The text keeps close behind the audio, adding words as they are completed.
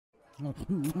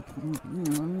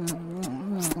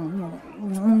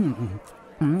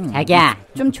자기야,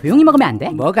 좀 조용히 먹으면 안 돼?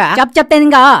 뭐가? 쩝쩝대는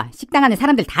거 식당 안에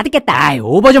사람들 다 듣겠다. 아이,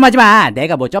 오버 좀 하지마.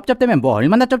 내가 뭐 쩝쩝대면 뭐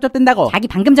얼마나 쩝쩝댄다고. 자기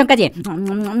방금 전까지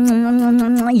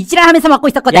이지랄하면서 먹고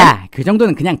있었거든. 야, 그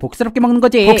정도는 그냥 복스럽게 먹는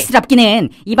거지. 복스럽기는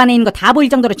입안에 있는 거 다 보일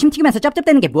정도로 침 튀기면서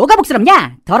쩝쩝대는 게 뭐가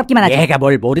복스럽냐? 더럽기만 하지. 얘가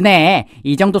뭘 모르네.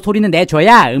 이 정도 소리는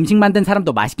내줘야 음식 만든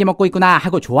사람도 맛있게 먹고 있구나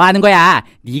하고 좋아하는 거야.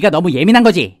 네가 너무 예민한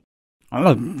거지.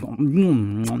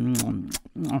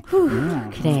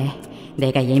 그래,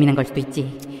 내가 예민한 걸 수도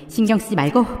있지. 신경 쓰지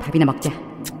말고 밥이나 먹자.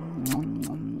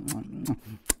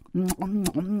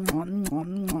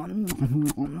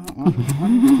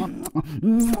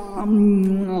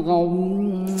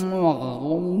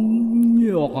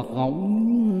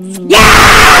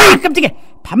 야! 깜짝이야.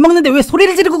 밥 먹는데 왜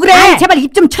소리를 지르고 그래? 아이, 제발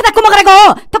입 좀 쳐닫고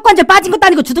먹으라고. 턱관절 빠진 것도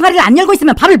아니고 주둥아리를 안 열고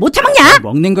있으면 밥을 못 처먹냐?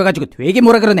 먹는 거 가지고 되게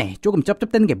뭐라 그러네. 조금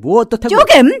쩝쩝대는 게 뭐 어떻다고.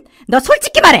 조금? 너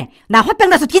솔직히 말해. 나 화병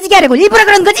나서 뒤지게 하려고 일부러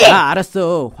그런 거지? 아,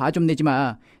 알았어. 화 좀 내지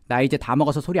마. 나 이제 다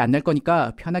먹어서 소리 안 낼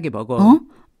거니까 편하게 먹어.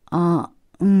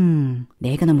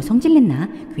 내가 너무 성질냈나?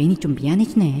 괜히 좀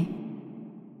미안해지네.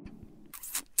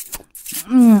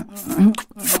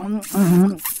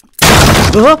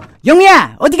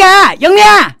 영미야! 어디가?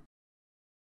 영미야!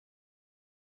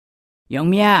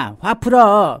 영미야, 화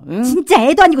풀어. 응? 진짜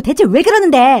애도 아니고 대체 왜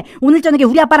그러는데? 오늘 저녁에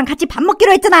우리 아빠랑 같이 밥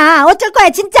먹기로 했잖아. 어쩔 거야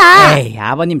진짜. 에이,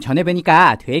 아버님 전에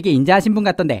뵈니까 되게 인자하신 분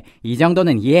같던데 이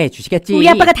정도는 이해해 주시겠지. 우리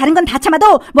아빠가 다른 건 다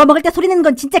참아도 뭐 먹을 때 소리 내는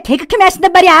건 진짜 개그캠에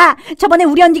하신단 말이야. 저번에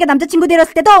우리 언니가 남자친구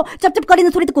데려왔을 때도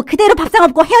쩝쩝거리는 소리 듣고 그대로 밥상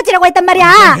없고 헤어지라고 했단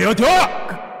말이야. 헤어져!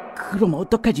 그럼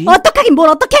어떡하지? 어떡하긴 뭘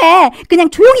어떡해. 그냥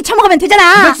조용히 처먹으면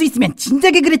되잖아. 그럴 수 있으면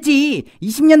진작에 그랬지.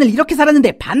 20년을 이렇게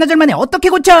살았는데 반나절 만에 어떻게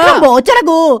고쳐? 그럼 뭐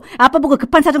어쩌라고. 아빠 보고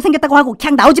급한 사정 생겼다고 하고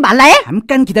그냥 나오지 말라 해?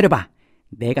 잠깐 기다려봐.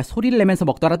 내가 소리를 내면서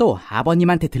먹더라도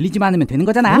아버님한테 들리지만 않으면 되는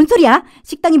거잖아. 뭔 소리야?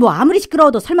 식당이 뭐 아무리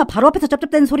시끄러워도 설마 바로 앞에서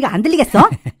쩝쩝대는 소리가 안 들리겠어?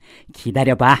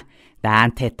 기다려봐.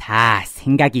 나한테 다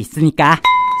생각이 있으니까.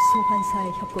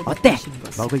 어때?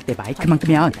 먹을 때 마이크만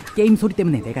끄면 게임 소리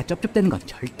때문에 내가 쩝쩝대는 건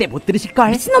절대 못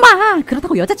들으실걸? 미친놈아.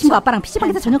 그렇다고 여자친구 아빠랑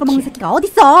PC방에서 저녁을 먹는 새끼가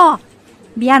어딨어.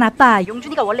 미안 아빠,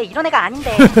 용준이가 원래 이런 애가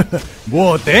아닌데.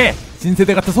 뭐 어때?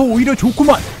 신세대 같아서 오히려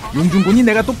좋구만. 용준군이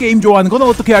내가 또 게임 좋아하는 건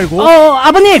어떻게 알고?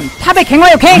 아버님! 탑에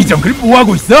갱와요 갱! 이 정글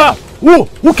뭐하고 있어?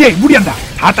 오케이 무리한다.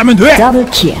 다 따면 돼.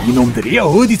 더블킬. 이놈들이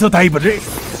어디서 다이브를.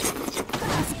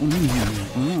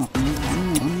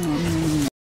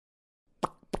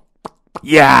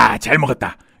 이야, 잘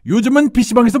먹었다. 요즘은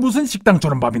PC방에서 무슨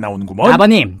식당처럼 밥이 나오는구먼.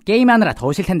 아버님, 게임하느라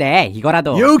더우실 텐데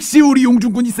이거라도. 역시 우리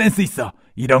용준군이 센스 있어.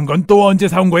 이런 건 또 언제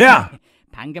사온 거야?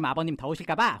 방금 아버님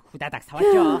더우실까봐 후다닥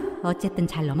사왔죠. 어쨌든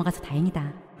잘 넘어가서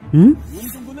다행이다. 응?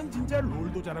 용준군은 진짜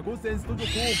롤도 잘하고 센스도 좋고 못하는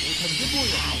게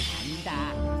뭐야? 아닙니다.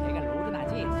 제가 롤은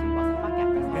아직 실버 4밖에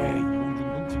안 됐어요. 에이,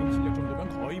 용준군 지금 실력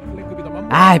정도면 거의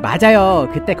플랫급이다만. 아, 맞아요.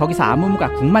 그때 거기서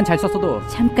아무무가 궁만 잘 썼어도.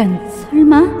 잠깐,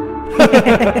 설마?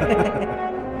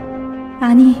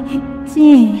 아니지.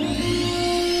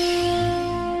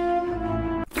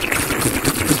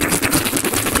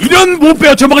 이런 못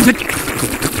배워 처먹은 새끼.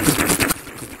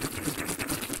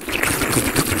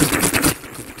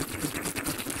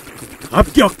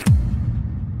 합격.